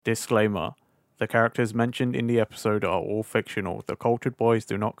Disclaimer. The characters mentioned in the episode are all fictional. The Cultured Boys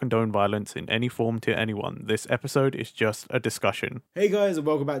do not condone violence in any form to anyone. This episode is just a discussion. Hey guys, and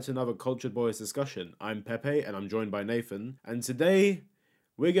welcome back to another Cultured Boys discussion. I'm Pepe, and I'm joined by Nathan. And today,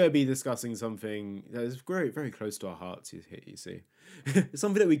 we're going to be discussing something that is very, very close to our hearts, you see.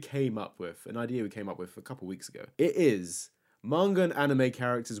 Something that we came up with, an idea we came up with a couple weeks ago. It is manga and anime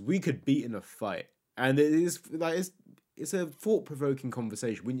characters we could beat in a fight. And it is, it's a thought-provoking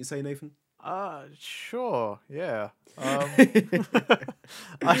conversation, wouldn't you say, Nathan? Sure, yeah. I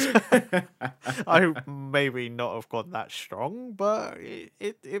maybe not have gone that strong, but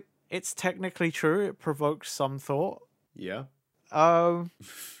it's technically true. It provokes some thought. Yeah. It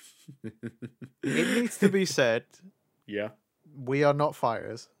needs to be said, Yeah. we are not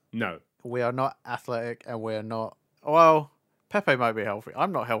fighters. No. We are not athletic, and we're not... Well, Pepe might be healthy.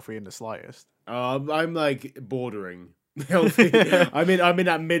 I'm not healthy in the slightest. I'm like bordering healthy. I'm in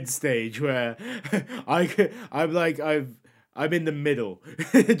that mid stage where I'm in the middle.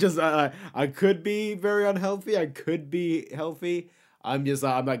 Just I could be very unhealthy. I could be healthy. I'm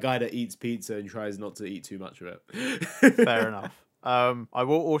that guy that eats pizza and tries not to eat too much of it. Fair enough. I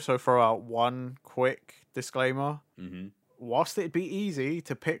will also throw out one quick disclaimer. Mm-hmm. Whilst it'd be easy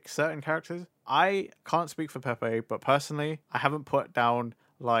to pick certain characters, I can't speak for Pepe, but personally, I haven't put down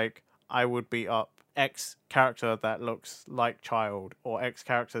like I would beat up X character that looks like child or X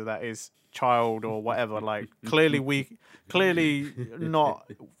character that is child or whatever. Like clearly not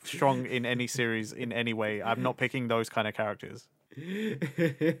strong in any series in any way. I'm not picking those kind of characters. I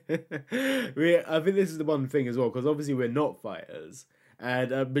think this is the one thing as well, because obviously we're not fighters,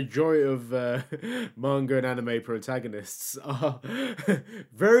 and a majority of manga and anime protagonists are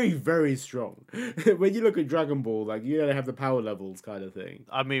very, very strong. When you look at Dragon Ball, like, you know, they have the power levels kind of thing.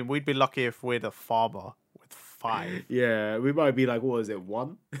 I mean, we'd be lucky if we're the farmer with 5. Yeah, we might be like, what was it,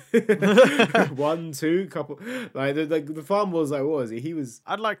 1? 1, 2, couple. Like, the farmer was like, what was he? He was...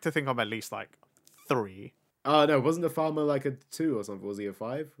 I'd like to think I'm at least like 3. Oh, no, wasn't the farmer like a 2 or something? Was he a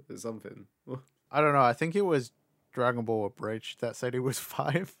 5 or something? I don't know. I think it was Dragon Ball Abridged that said he was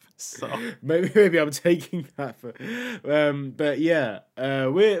 5. So maybe I'm taking that for, but yeah,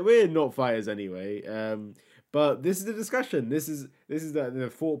 we're not fighters anyway. But this is the discussion. This is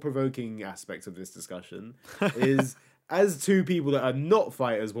the thought-provoking aspect of this discussion. Is as two people that are not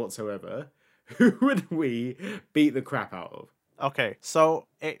fighters whatsoever, who would we beat the crap out of? okay, so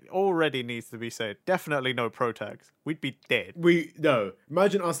it already needs to be said. Definitely no pro tags. We'd be dead. No.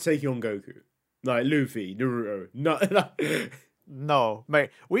 Imagine us taking on Goku. Like Luffy, Naruto. No, mate.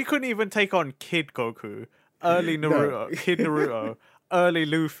 We couldn't even take on Kid Goku, early Naruto, Kid Naruto, early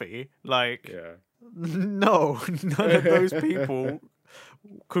Luffy. Like, Yeah. no, none of those people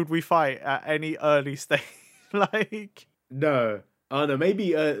could we fight at any early stage. Like, No. Oh no,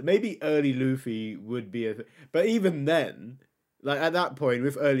 maybe early Luffy would be but even then, like at that point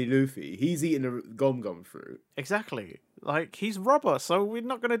with early Luffy, he's eating a Gom Gom fruit. exactly. Like, he's rubber, so we're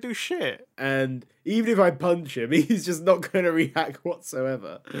not gonna do shit. And even if I punch him, he's just not going to react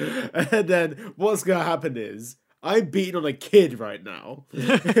whatsoever. And then what's going to happen is I'm beating on a kid right now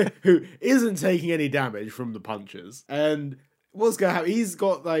who isn't taking any damage from the punches. And what's going to happen? He's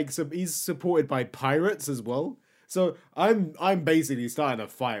got he's supported by pirates as well. So I'm basically starting a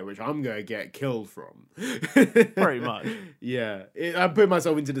fight, which I'm going to get killed from. Pretty much. Yeah. I'm putting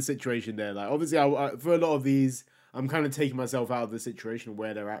myself into the situation there. Like, obviously, for a lot of these, I'm kind of taking myself out of the situation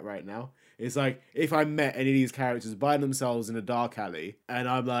where they're at right now. It's like, if I met any of these characters by themselves in a dark alley, and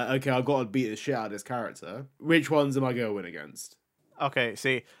I'm like, okay, I've got to beat the shit out of this character, which ones am I going to win against? Okay,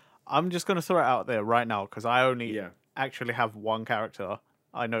 see, I'm just gonna throw it out there right now because I only Yeah. actually have one character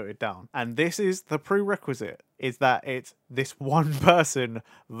I noted down, and this is the prerequisite: is that it's this one person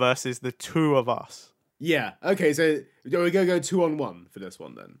versus the 2 of us. Yeah, okay, so we're going to go 2-on-1 for this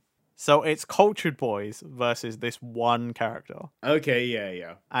one then. So it's Cultured Boys versus this one character, Okay,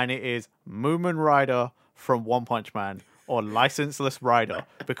 yeah. and it is Moomin Rider from One Punch Man, or Licenseless Rider,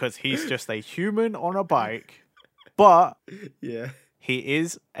 because he's just a human on a bike, but Yeah. he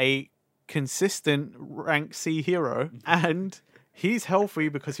is a consistent rank C hero, and he's healthy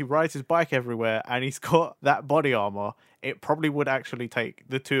because he rides his bike everywhere, and he's got that body armor. It probably would actually take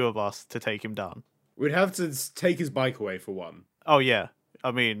the 2 of us to take him down. We'd have to take his bike away for one. Oh yeah,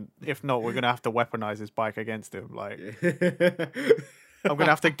 I mean, if not, we're gonna have to weaponize his bike against him. Like, I'm gonna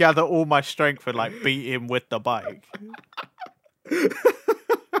have to gather all my strength and like beat him with the bike.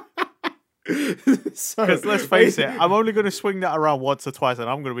 So, Because let's face it, I'm only going to swing that around once or twice, and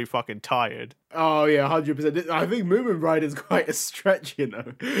I'm going to be fucking tired. Oh yeah, 100%. I think Moomin Ride is quite a stretch, you know.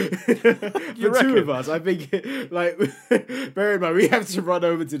 For two reckon? of us, I think, like, bear in mind, we have to run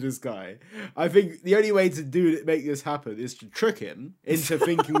over to this guy. I think the only way to make this happen is to trick him into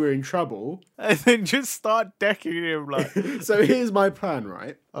thinking we're in trouble. And then just start decking him like. So here's my plan,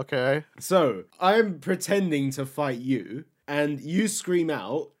 right? Okay. So I'm pretending to fight you, and you scream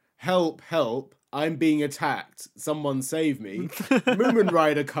out, "Help! Help! I'm being attacked! Someone save me!" Moomin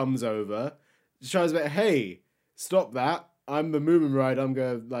Rider comes over, tries to be, "Hey, stop that! I'm the Moomin Rider. I'm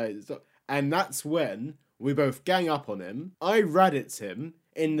gonna like stop." And that's when we both gang up on him. I Raditz him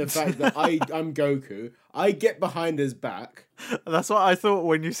in the fact that I'm Goku. I get behind his back. That's what I thought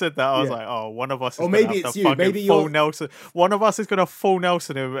when you said that. I was Yeah. like, oh, one of us is Or gonna maybe have it's to you, fucking maybe full you're- Nelson. One of us is gonna full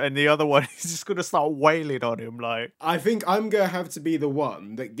Nelson him, and the other one is just gonna start wailing on him. Like, I think I'm gonna have to be the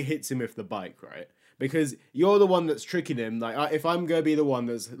one that hits him with the bike, right? Because you're the one that's tricking him. Like, if I'm gonna be the one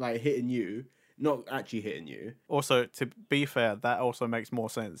that's like hitting you, not actually hitting you. also, to be fair, that also makes more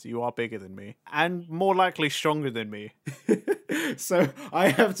sense. You are bigger than me, and more likely stronger than me. So I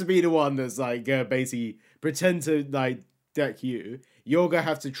have to be the one that's like basically pretend to like deck you. You're gonna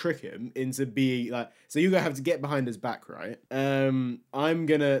have to trick him into being like. So you're gonna have to get behind his back, right? I'm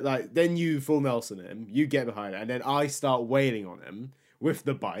gonna like. Then you full Nelson him. You get behind it, and then I start wailing on him with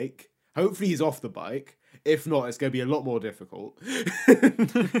the bike. Hopefully he's off the bike. If not, it's going to be a lot more difficult.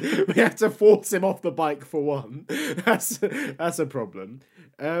 We have to force him off the bike for one. That's a problem.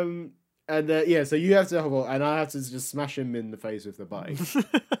 Yeah, so you have to hold on, and I have to just smash him in the face with the bike.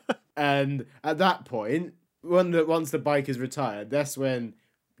 And at that point, once the bike is retired, that's when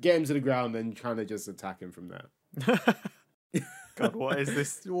get him to the ground and kind of just attack him from there. God, what is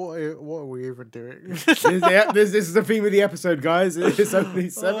this? What are we even doing? This is the theme of the episode, guys. It's only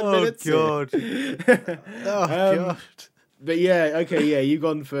 7 minutes. God. Oh God. But yeah, okay, yeah, you've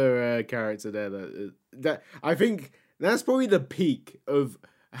gone for a character there that I think that's probably the peak of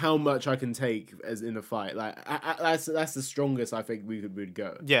how much I can take as in a fight. Like that's the strongest I think we would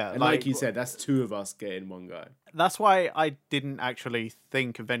go. Yeah, and like you said, that's two of us getting one guy. That's why I didn't actually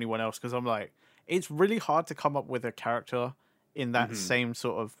think of anyone else, because I'm like, it's really hard to come up with a character in that same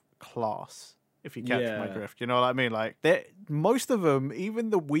sort of class, if you catch my drift. You know what I mean? Like, most of them, even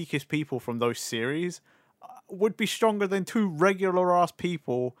the weakest people from those series, would be stronger than two regular ass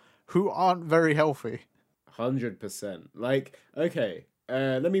people who aren't very healthy. 100%. Like, okay,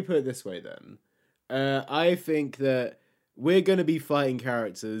 let me put it this way then. I think that we're going to be fighting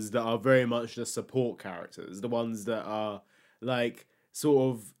characters that are very much the support characters, the ones that are like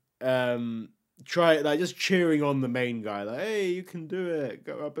sort of just cheering on the main guy, like, hey, you can do it,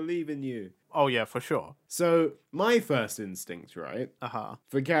 go, I believe in you. Oh yeah, for sure. So my first instinct, right,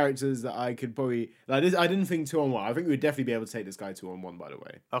 for characters that I could probably like this, I didn't think 2-on-1. I think we'd definitely be able to take this guy 2-on-1. By the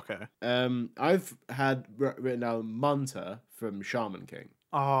way, Okay. I've had written down Manta from Shaman King.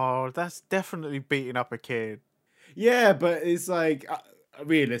 Oh, that's definitely beating up a kid. Yeah, but it's like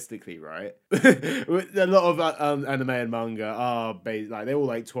realistically, right? A lot of anime and manga are like they're all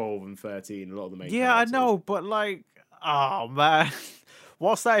like 12 and 13. A lot of the main. Yeah, characters. I know, but like, oh man.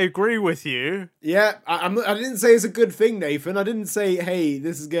 Whilst I agree with you, yeah, I didn't say it's a good thing, Nathan. I didn't say, hey,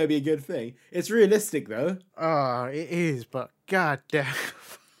 this is gonna be a good thing. It's realistic though. it is, but goddamn,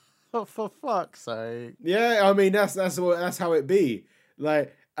 for fuck's sake. Yeah, I mean that's how it be.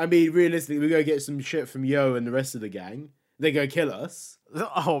 Like, I mean, realistically, we're gonna get some shit from Yo and the rest of the gang. They're gonna kill us.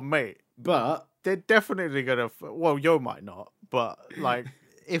 Oh mate, but they're definitely gonna. Well, Yo might not, but like,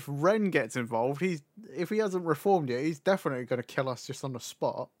 if Ren gets involved, if he hasn't reformed yet, he's definitely gonna kill us just on the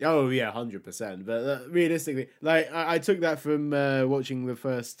spot. Oh yeah, 100%. But realistically, like I took that from watching the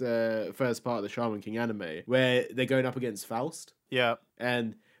first part of the Shaman King anime, where they're going up against Faust. Yeah,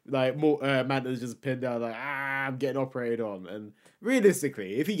 and like more Manta's just pinned down, like I'm getting operated on. And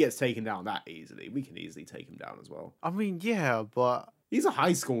realistically, if he gets taken down that easily, we can easily take him down as well. I mean, yeah, but he's a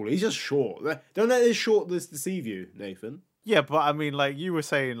high schooler. He's just short. Don't let this shortness deceive you, Nathan. Yeah, but I mean, like you were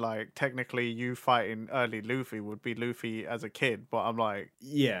saying, like technically you fighting early Luffy would be Luffy as a kid, but I'm like,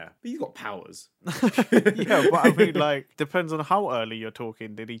 yeah, but he's got powers. Yeah, but I mean, like depends on how early you're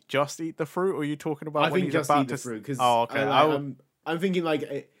talking. Did he just eat the fruit, or are you talking about? I when think he's just about eat the to... fruit because Oh, okay. I'm thinking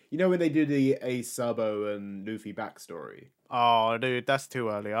like you know when they do the Sabo and Luffy backstory. Oh, dude, that's too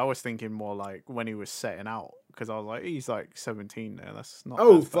early. I was thinking more like when he was setting out, because I was like, he's like 17 there. That's not.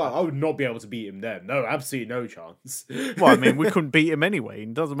 Oh fuck! I would not be able to beat him then. No, absolutely no chance. Well, I mean, we couldn't beat him anyway.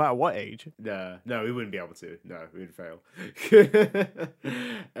 It doesn't matter what age. No, we wouldn't be able to. No, we would fail.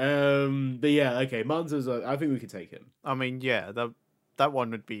 But yeah, okay. Manta's. I think we could take him. I mean, yeah, that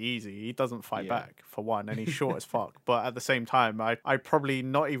one would be easy. He doesn't fight Yeah. back, for one, and he's short as fuck. But at the same time, I'd probably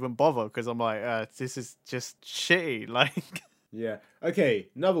not even bother because I'm like, this is just shitty. Like, Yeah. Okay,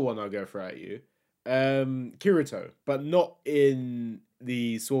 another one I'll go for at you. Kirito, but not in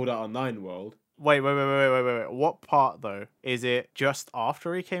the Sword Art Online world. wait. What part though? Is it just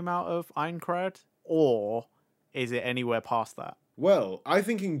after he came out of Aincrad, or is it anywhere past that? Well, I'm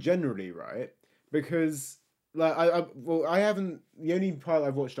thinking generally, right? Because like I haven't. The only part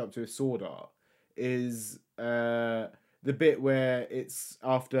I've watched up to Sword Art is the bit where it's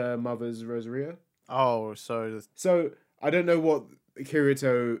after Mother's Rosaria. Oh, so So I don't know what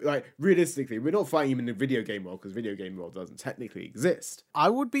Kirito like. Realistically, we're not fighting him in the video game world because video game world doesn't technically exist. I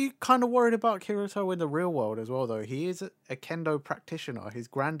would be kind of worried about Kirito in the real world as well, though. He is a kendo practitioner. His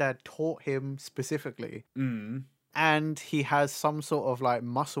granddad taught him specifically. Mm. And he has some sort of like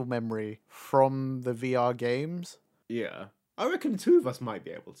muscle memory from the VR games. Yeah, I reckon two of us might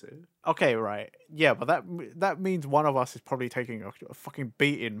be able to. Okay, right. Yeah, but that means one of us is probably taking a fucking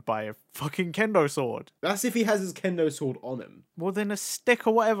beating by a fucking kendo sword. That's if he has his kendo sword on him. Well, then a stick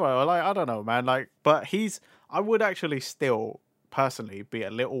or whatever. Like, I don't know, man. Like, but I would actually still personally be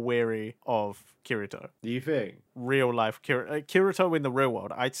a little weary of Kirito. Do you think? Real life Kirito in the real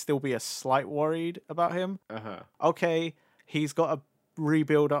world, I'd still be a slight worried about him. Okay, he's got to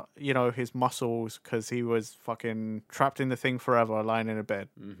rebuild up, his muscles because he was fucking trapped in the thing forever, lying in a bed.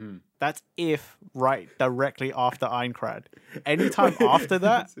 Mm-hmm. That's if directly after Aincrad. Anytime after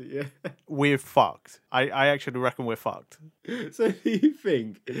that, Yeah. we're fucked. I actually reckon we're fucked. So do you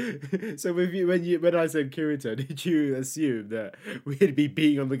think? So when I said Kirito, did you assume that we'd be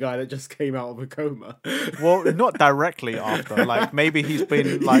beating on the guy that just came out of a coma? Well, not directly after. Like, maybe he's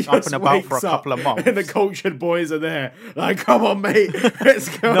been like up and about for a couple of months. And the cultured boys are there. Like, come on, mate,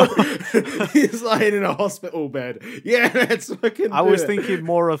 let's go. He's lying in a hospital bed. Yeah, let's fucking I was thinking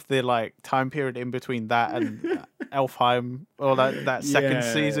more of the like time period in between that and Elfheim, or that second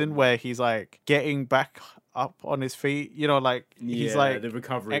season where he's like getting back up on his feet. Like he's like the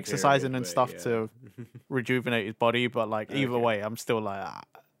recovery exercising period, and but stuff yeah. to rejuvenate his body. But like either way, I'm still like.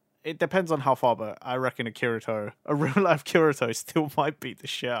 It depends on how far, but I reckon a real life Kirito still might beat the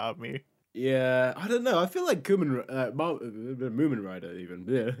shit out of me. Yeah, I don't know. I feel like Moomin Rider even.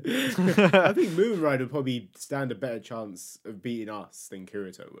 Yeah. I think Moomin Rider would probably stand a better chance of beating us than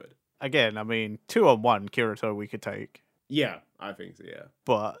Kirito would. Again, I mean, 2-on-1 Kirito we could take, Yeah, I think so, yeah.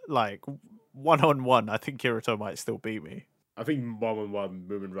 but like 1-on-1, I think Kirito might still beat me. I think 1-on-1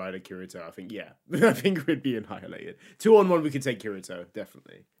 Moomin Rider Kirito, I think, yeah. I think we'd be annihilated. 2-on-1 we could take Kirito,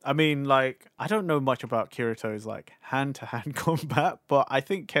 definitely. I mean, like, I don't know much about Kirito's like hand-to-hand combat, but I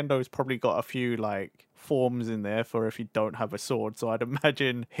think Kendo's probably got a few like forms in there for if you don't have a sword. So I'd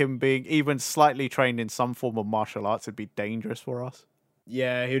imagine him being even slightly trained in some form of martial arts would be dangerous for us.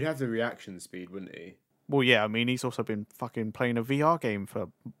 Yeah, he would have the reaction speed, wouldn't he? Well, yeah, I mean, he's also been fucking playing a VR game for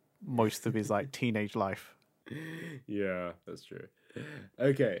most of his like teenage life. Yeah, that's true.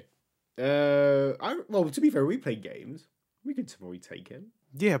 Okay. Well, to be fair, we play games. We could probably take him.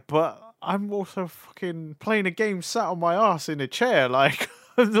 Yeah, but I'm also fucking playing a game sat on my ass in a chair. Like,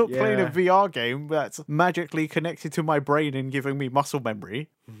 I'm not playing a Yeah. VR game that's magically connected to my brain and giving me muscle memory.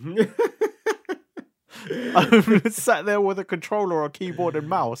 I'm sat there with a controller or keyboard and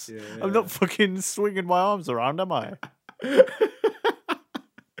mouse. Yeah. I'm not fucking swinging my arms around, am I?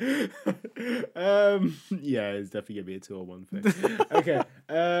 Yeah, it's definitely gonna be a 2-on-1 thing. Okay.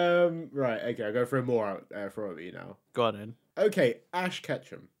 Right. Okay, I'll go for more out for you now. Go on in. Okay, Ash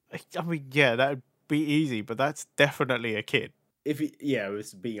Ketchum. I mean, yeah, that'd be easy, but that's definitely a kid. We're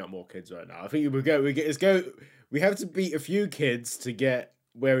beating up more kids right now. I think we have to beat a few kids to get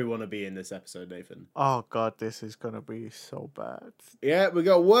where we want to be in this episode, Nathan. Oh god, this is gonna be so bad. Yeah, we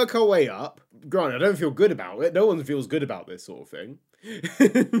gotta work our way up. Granted, I don't feel good about it. No one feels good about this sort of thing.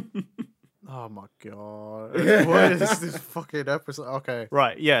 Oh my god. What is this fucking episode? Okay.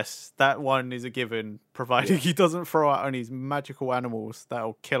 Right, yes, that one is a given, provided he doesn't throw out any magical animals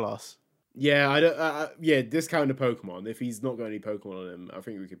that'll kill us. Yeah, I don't. Yeah, discount the Pokemon. If he's not got any Pokemon on him, I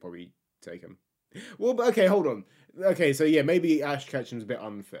think we could probably take him. Well, but okay, hold on. Okay, so yeah, maybe Ash Ketchum's a bit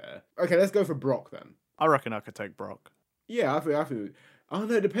unfair. Okay, let's go for Brock then. I reckon I could take Brock. Yeah, I think. Oh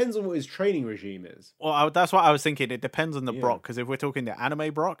no, it depends on what his training regime is. Well, that's what I was thinking. It depends on the Yeah. Brock, because if we're talking the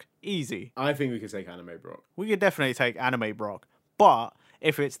anime Brock, easy. I think we could take Anime Brock. We could definitely take anime Brock. But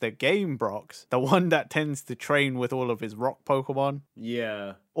if it's the game Brocks, the one that tends to train with all of his rock Pokemon,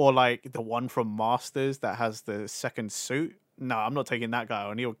 Yeah. or like the one from Masters that has the second suit, no, I'm not taking that guy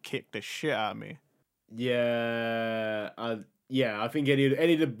on. He'll kick the shit out of me. Yeah. Yeah, I think any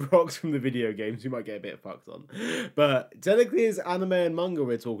of the Brocks from the video games we might get a bit fucked on. But technically it's anime and manga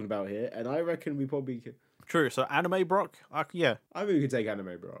we're talking about here, and I reckon we probably could, True. So anime Brock, yeah, I think we could take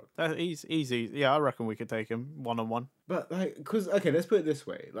anime Brock. he's easy. Yeah, I reckon we could take him 1-on-1. But like, because okay, let's put it this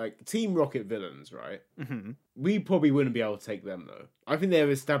way: like Team Rocket villains, right? Mm-hmm. We probably wouldn't be able to take them though. I think they're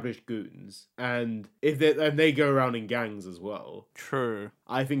established goons, and if they go around in gangs as well, True.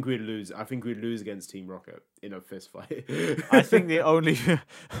 I think we'd lose. I think we'd lose against Team Rocket in a fist fight. I think the only,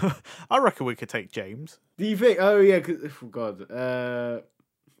 I reckon we could take James. Do you think? Oh yeah, oh god. I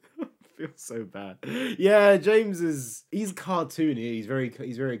feel so bad. Yeah, James he's cartoony. He's very Yeah.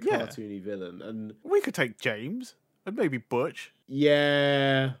 cartoony villain, and We could take James and maybe Butch.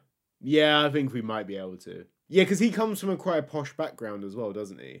 yeah, I think we might be able to. Yeah, because he comes from quite a posh background as well,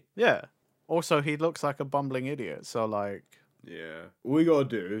 doesn't he? Yeah. Also, he looks like a bumbling idiot. So like, Yeah. All we gotta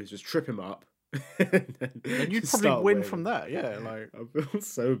do is just trip him up. and you'd probably win from that. Yeah. Like, I feel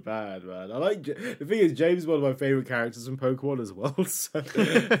so bad, man. I like the thing is James is one of my favorite characters from Pokemon as well. So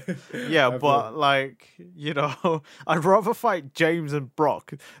yeah, I but like, you know, I'd rather fight James and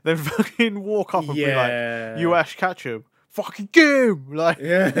Brock than fucking walk up and be like, "You Ash Ketchum, fucking game!" Like,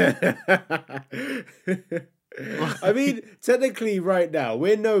 yeah. I mean, technically, right now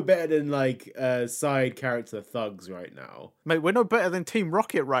we're no better than like side character thugs right now. mate, we're no better than Team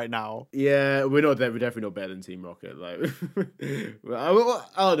Rocket right now. Yeah, we're not. We're definitely not better than Team Rocket. Like, I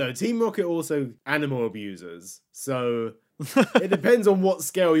don't know. Team Rocket also animal abusers, so it depends on what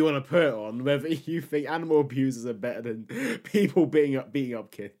scale you want to put it on. Whether you think animal abusers are better than people beating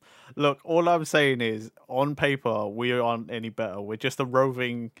up kids. Look, all I'm saying is, on paper, we aren't any better. We're just a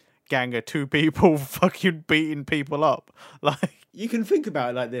roving gang of two people fucking beating people up. Like, You can think about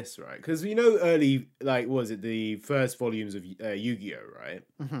it like this, right? Because you know, early, like, what was it the first volumes of Yu-Gi-Oh, right?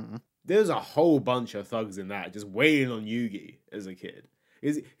 mm-hmm. There's a whole bunch of thugs in that just waiting on Yugi as a kid.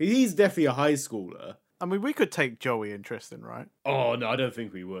 He's definitely a high schooler. I mean, we could take Joey and Tristan, right? Oh no, I don't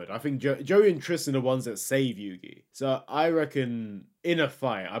think we would. I think Joey and Tristan are the ones that save Yugi. So I reckon in a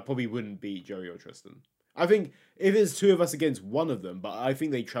fight, I probably wouldn't beat Joey or Tristan. I think if it's two of us against one of them, but I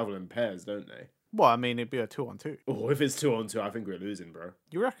think they travel in pairs, don't they? Well, I mean, it'd be a 2-on-2. Oh, if it's 2-on-2, I think we're losing, bro.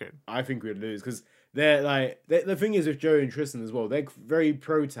 You reckon? I think we'd lose because they're like the thing is with Joey and Tristan as well. They're very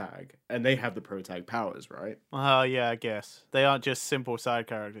pro tag, and they have the pro tag powers, right? Yeah, I guess. They aren't just simple side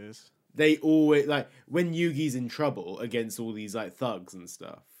characters. They always like when Yugi's in trouble against all these like thugs and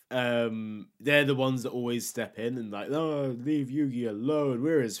stuff. They're the ones that always step in and like, oh, leave Yugi alone.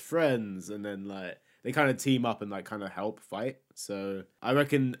 We're his friends, and then like they kind of team up and like kind of help fight. So I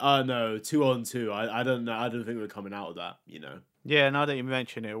reckon, no, 2-on-2. I don't know. I don't think we're coming out of that. You know. Yeah, now that you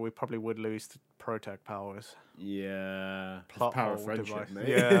mention it, we probably would lose to Protag powers. Yeah, Plot power of hole friendship, device. mate.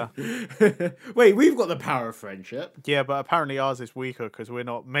 Yeah. Wait, we've got the power of friendship. Yeah, but apparently ours is weaker because we're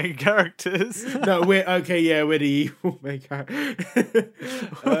not main characters. No, we're okay. Yeah, we're the evil main character.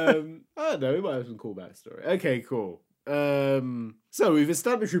 I don't know. We might have some cool backstory. Okay, cool. So we've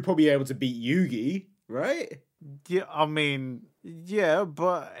established we're probably able to beat Yugi, right? Yeah, I mean, yeah,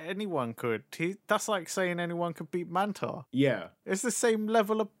 but anyone could. That's like saying anyone could beat Manta. Yeah. It's the same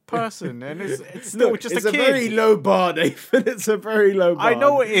level of person, and it's still Look, just it's a a kid. very low bar, Nathan. It's a very low bar. I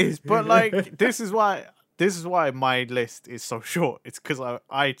know it is, but like this is why my list is so short. It's because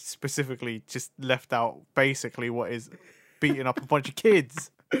I specifically just left out basically what is beating up a bunch of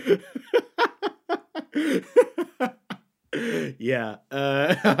kids. Yeah,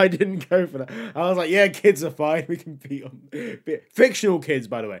 I didn't go for that. I was like, yeah, kids are fine. We can beat them. Fictional kids,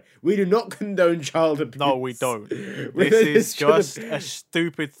 by the way. We do not condone child abuse. No, we don't. This is just a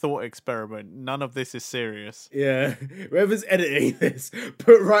stupid thought experiment. None of this is serious. Yeah, whoever's editing this,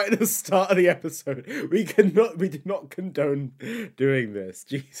 put right at the start of the episode. We do not condone doing this.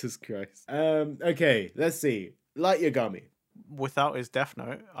 Jesus Christ. Okay, let's see. Light Yagami. Without his Death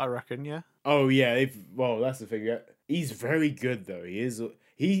Note, I reckon, yeah. Oh yeah, well that's the thing. Yeah. He's very good though. He is.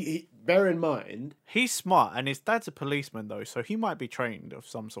 He bear in mind, He's smart, and his dad's a policeman though, so he might be trained of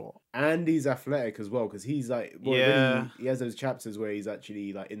some sort. and he's athletic as well because he's like, well, Yeah. he has those chapters where he's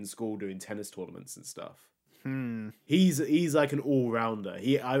actually like in school doing tennis tournaments and stuff. Hmm. He's like an all rounder.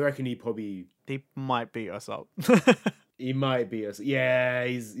 I reckon he might beat us up. he might be us. Yeah,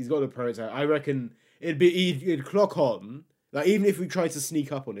 he's got the prototype. I reckon he'd clock on. Like even if we tried to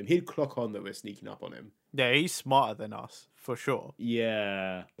sneak up on him, he'd clock on that we're sneaking up on him. Yeah, he's smarter than us, for sure.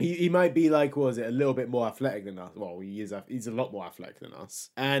 Yeah, he might be like, what was it, a little bit more athletic than us. Well, he's a lot more athletic than us,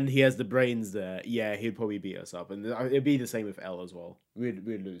 and he has the brains there. Yeah, he'd probably beat us up, and it'd be the same with L as well. We'd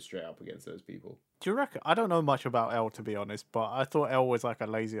lose straight up against those people. Do you reckon? I don't know much about L, to be honest, but I thought L was like a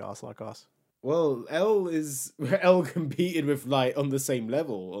lazy ass like us. Well, L competed with Light on the same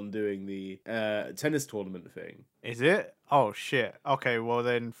level on doing the tennis tournament thing. Is it? Oh shit. Okay, well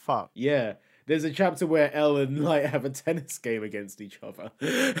then fuck. Yeah. There's a chapter where L and Light have a tennis game against each other.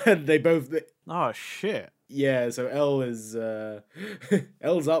 And they both Oh shit. yeah, so L is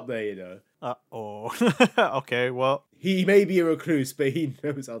L's up there, you know. Oh. Okay, well. He may be a recluse, but he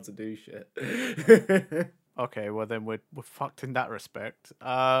knows how to do shit. Okay, well then we're fucked in that respect.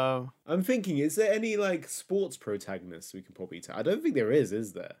 I'm thinking, is there any like sports protagonists we can probably tell? I don't think there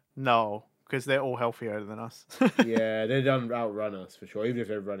is there? No, because they're all healthier than us. Yeah, they don't outrun us for sure, even if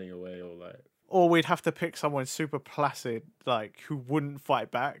they're running away or like. Or we'd have to pick someone super placid, like who wouldn't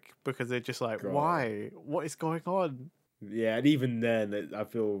fight back because they're just like, God. why? What is going on? Yeah, and even then, I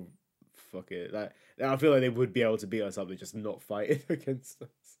feel, fuck it, like I feel like they would be able to beat us up, they're just not fighting against us.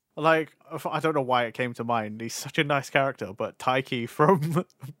 Like, I don't know why it came to mind. He's such a nice character, but Taiki from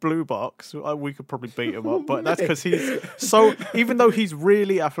Blue Box, we could probably beat him up. But that's because he's so, even though he's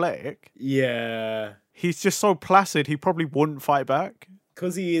really athletic, Yeah, he's just so placid, he probably wouldn't fight back.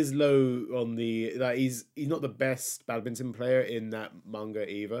 because he is low on the like he's not the best badminton player in that manga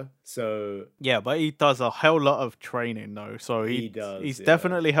either. So Yeah, but he does a hell lot of training though, so he does. He's Yeah.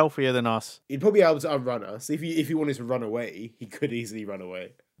 definitely healthier than us. He'd probably be able to outrun us if he wanted to run away. He could easily run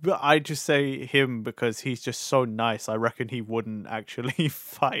away. But I just say him because he's just so nice. I reckon he wouldn't actually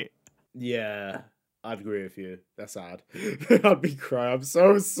fight. Yeah, I'd agree with you. That's sad. I'd be crying. I'm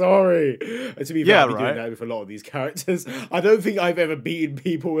so sorry. And to be fair, Yeah, I'd be right. doing that with a lot of these characters. I don't think I've ever beaten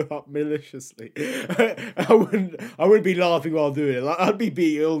people up maliciously. I wouldn't be laughing while doing it. Like, I'd be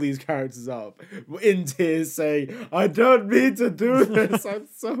beating all these characters up in tears, saying, "I don't mean to do this. I'm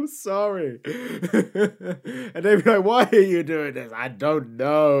so sorry." And they'd be like, "Why are you doing this?" I don't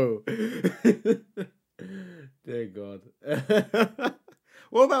know. Dear God.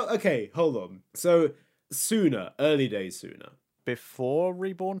 What about, okay, hold on. So, early days Sooner. Before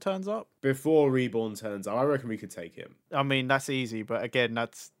Reborn turns up? Before Reborn turns up, I reckon we could take him. I mean, that's easy, but again,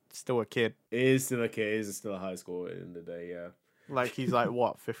 that's still a kid. It is still a kid, it is still a high school at the end of the day, yeah. Like, he's like,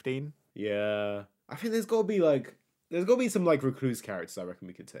 what, 15? Yeah. I think there's got to be some, like, recluse characters I reckon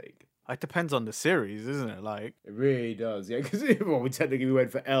we could take. It depends on the series, isn't it? Like, It really does, yeah, because we technically went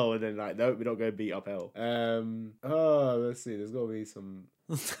for L, and then, like, no, we're not going to beat up L. Let's see, there's got to be some...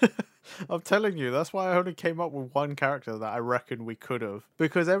 I'm telling you, that's why I only came up with one character that I reckon we could have.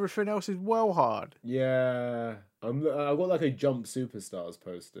 Because everything else is well hard. Yeah. I've got, like, a Jump Superstars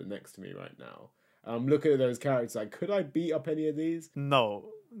poster next to me right now. I'm looking at those characters, like, could I beat up any of these? No,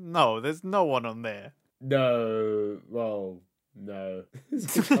 there's no one on there. No, well, no.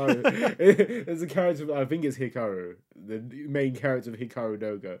 There's a character, I think it's Hikaru, the main character of Hikaru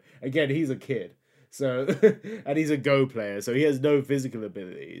no Go. Again, he's a kid, so and he's a Go player, so he has no physical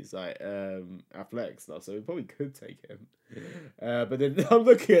abilities like athletics stuff. So we probably could take him. But then I'm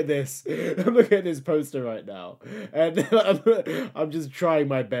looking at this poster right now, and I'm just trying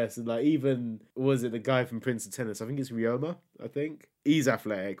my best. And like, even was it the guy from Prince of Tennis? I think it's Ryoma. I think he's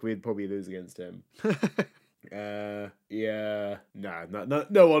athletic. We'd probably lose against him. Yeah,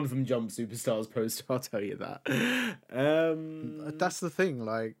 no one from Jump Superstars poster, I'll tell you that. That's the thing,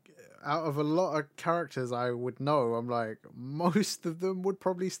 like, out of a lot of characters I would know, I'm like, most of them would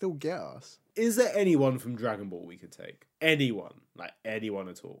probably still get us. Is there anyone from Dragon Ball we could take? Anyone, like anyone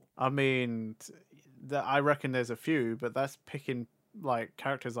at all? I mean, I reckon there's a few, but that's picking like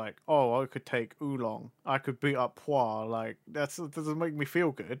characters like, oh, I could take Oolong, I could beat up Poir. Like, that doesn't make me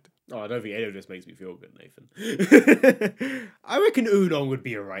feel good. Oh, I don't think any of this makes me feel good, Nathan. I reckon Oolong would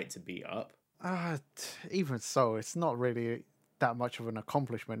be alright to beat up. Even so, it's not really that much of an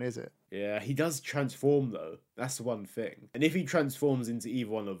accomplishment, is it? Yeah, he does transform though. That's the one thing. And if he transforms into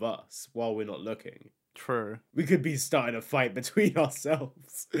either one of us while we're not looking, True. we could be starting a fight between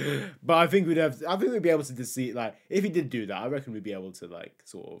ourselves. But I think we'd be able to deceive. Like, if he did do that, I reckon we'd be able to like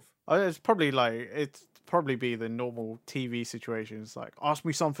sort of. It's probably be the normal TV situations. Like, ask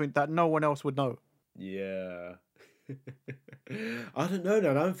me something that no one else would know. Yeah. I don't know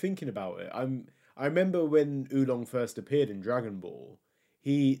now. I'm thinking about it. I remember when Oolong first appeared in Dragon Ball.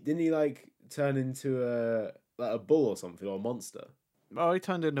 He like turn into a bull or something, or a monster. Oh, he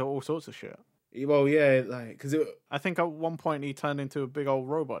turned into all sorts of shit. Well, yeah, like because I think at one point he turned into a big old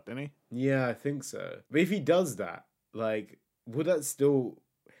robot, didn't he? Yeah, I think so. But if he does that, like, would that still?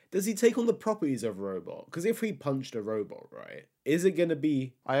 Does he take on the properties of a robot? Because if we punched a robot, right, is it gonna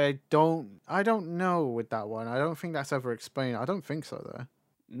be? I don't know with that one. I don't think that's ever explained. I don't think so though.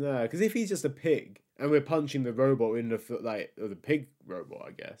 No, because if he's just a pig and we're punching the robot in the foot, like, or the pig robot,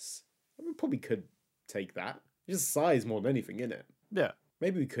 I guess we probably could take that. Just size more than anything, innit? Yeah.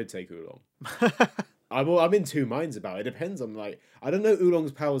 Maybe we could take Oolong. I'm in two minds about it. It depends on like I don't know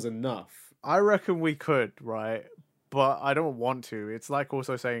Oolong's powers enough. I reckon we could, right? But I don't want to. It's like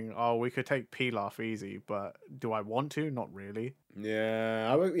also saying, oh, we could take Pilaf easy, but do I want to? Not really.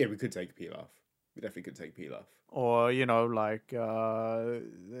 Yeah, we could take Pilaf. We definitely could take Pilaf. Or, like,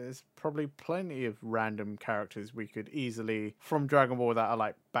 there's probably plenty of random characters we could easily, from Dragon Ball, that are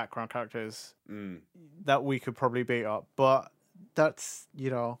like background characters, that we could probably beat up. But that's,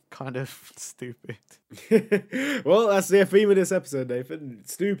 kind of stupid. Well, that's the theme of this episode, Nathan.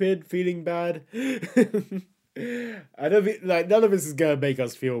 Stupid, feeling bad. I don't think, like, none of this is gonna make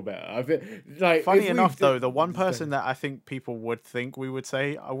us feel better. I feel, like, funny enough, though, the one person that I think people would think we would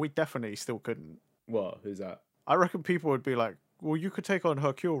say, we definitely still couldn't. What? Who's that? I reckon people would be like, well, you could take on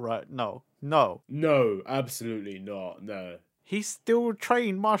Hercule, right? No, absolutely not. No, he's still a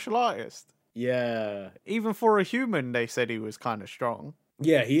trained martial artist. Yeah, even for a human, they said he was kind of strong.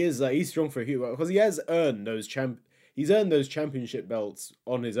 Yeah, he is. He's strong for a human because he has earned those championship belts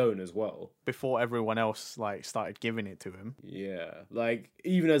on his own as well. Before everyone else started giving it to him. Yeah,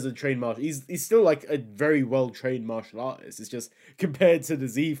 even as a trained martial, he's still like a very well trained martial artist. It's just compared to the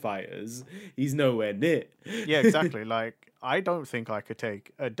Z fighters, he's nowhere near. Yeah, exactly. I don't think I could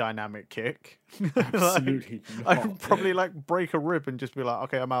take a dynamic kick. Absolutely not. I could probably break a rib and just be like,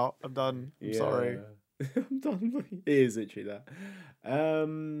 okay, I'm out. I'm done. I'm sorry. I'm done. It is literally that.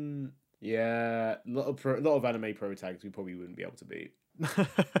 Yeah, a lot of anime pro tags we probably wouldn't be able to beat.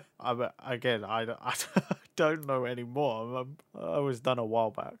 I don't know anymore. I was done a while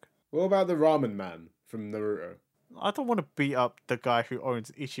back. What about the Ramen Man from Naruto? I don't want to beat up the guy who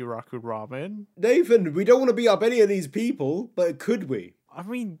owns Ichiraku Ramen. Nathan, we don't want to beat up any of these people, but could we? I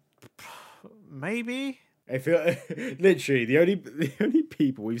mean, maybe. I feel literally the only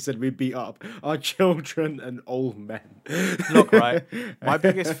people we've said we beat up are children and old men. Look, right. My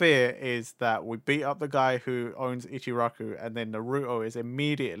biggest fear is that we beat up the guy who owns Ichiraku, and then Naruto is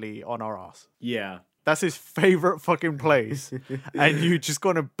immediately on our ass. Yeah, that's his favorite fucking place, and you just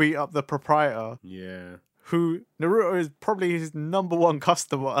gonna beat up the proprietor. Yeah. Who Naruto is probably his number one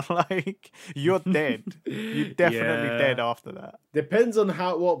customer. You're dead. You're definitely dead after that. Depends on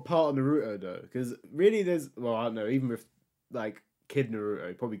what part of Naruto though, because really I don't know. Even with Kid Naruto,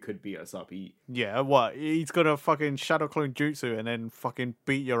 he probably could beat us up. What? He's got a fucking Shadow Clone Jutsu and then fucking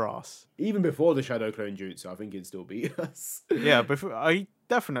beat your ass. Even before the Shadow Clone Jutsu, I think he'd still beat us. Yeah, he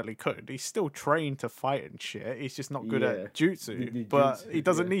definitely could. He's still trained to fight and shit. He's just not good at Jutsu. But he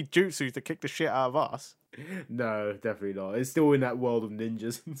doesn't need Jutsu to kick the shit out of us. No, definitely not. It's still in that world of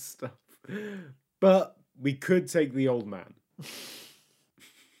ninjas and stuff. But we could take the old man.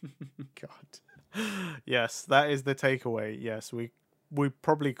 God. Yes, that is the takeaway. Yes, we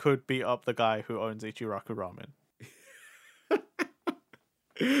probably could beat up the guy who owns Ichiraku Ramen.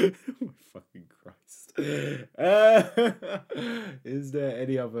 Oh my fucking Christ. Is there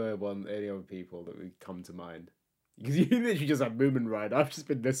any other people that would come to mind? Because you literally just had Moomin Rider. I've just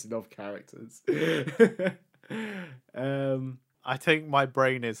been listing off characters. I think my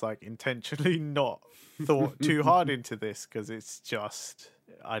brain is intentionally not thought too hard into this because it's just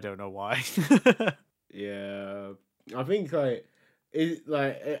I don't know why. Yeah, I think other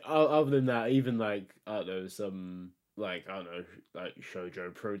than that, even I don't know, some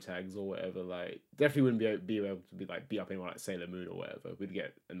shoujo pro tags or whatever, definitely wouldn't be able to beat up anyone like Sailor Moon or whatever. We'd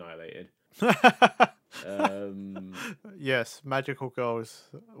get annihilated. Yes, magical girls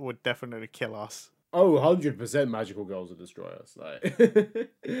would definitely kill us. Oh, 100% magical girls would destroy us.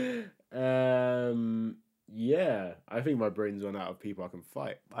 Yeah, I think my brain's run out of people I can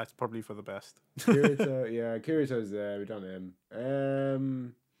fight. That's probably for the best. Kirito's there. We've done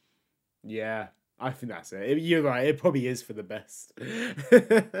him. Yeah, I think that's it. You're right. It probably is for the best.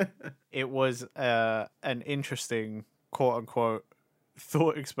 It was an interesting, quote unquote,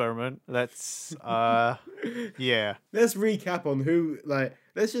 thought experiment. Let's yeah. Let's recap on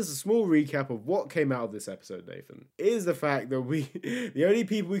let's just a small recap of what came out of this episode, Nathan. Is the fact that the only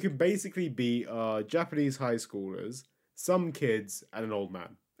people we can basically beat are Japanese high schoolers, some kids, and an old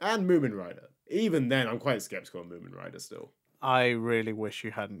man. And Moomin Rider. Even then, I'm quite skeptical on Moomin Rider still. I really wish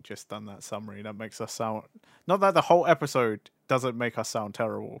you hadn't just done that summary. That makes us sound... Not that the whole episode doesn't make us sound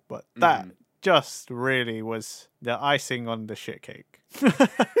terrible, but that just really was the icing on the shit cake.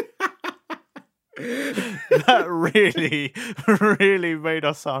 That really, really made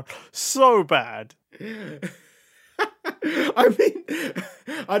us sound so bad. I mean,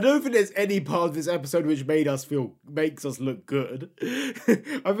 I don't think there's any part of this episode which makes us look good.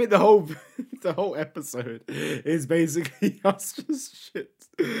 I think the whole episode is basically us just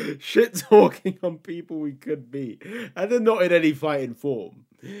shit talking on people we could be, and they're not in any fighting form.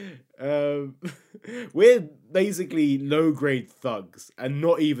 We're basically low grade thugs, and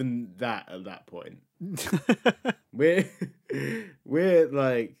not even that at that point. We're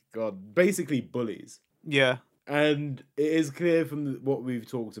like, God, basically bullies. Yeah. And it is clear from what we've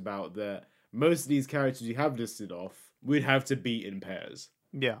talked about that most of these characters you have listed off, we'd have to beat in pairs.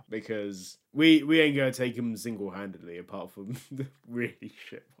 Yeah. Because we ain't gonna take them single-handedly, apart from the really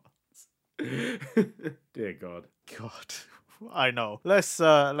shit ones. Dear God. God. I know. Let's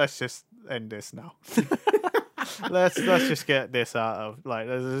just end this now. let's just get this out of like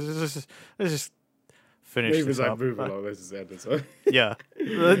let's just finish Maybe this as I up. move along, let's just end this. Yeah.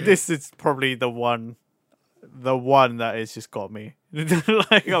 This is probably the one that has just got me.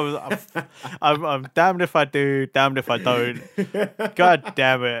 Like I'm damned if I do, damned if I don't. God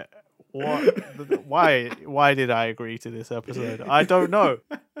damn it. What? Why did I agree to this episode? I don't know.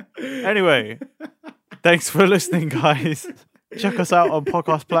 Anyway, thanks for listening, guys. Check us out on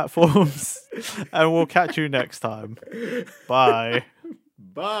podcast platforms, and we'll catch you next time. Bye.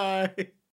 Bye.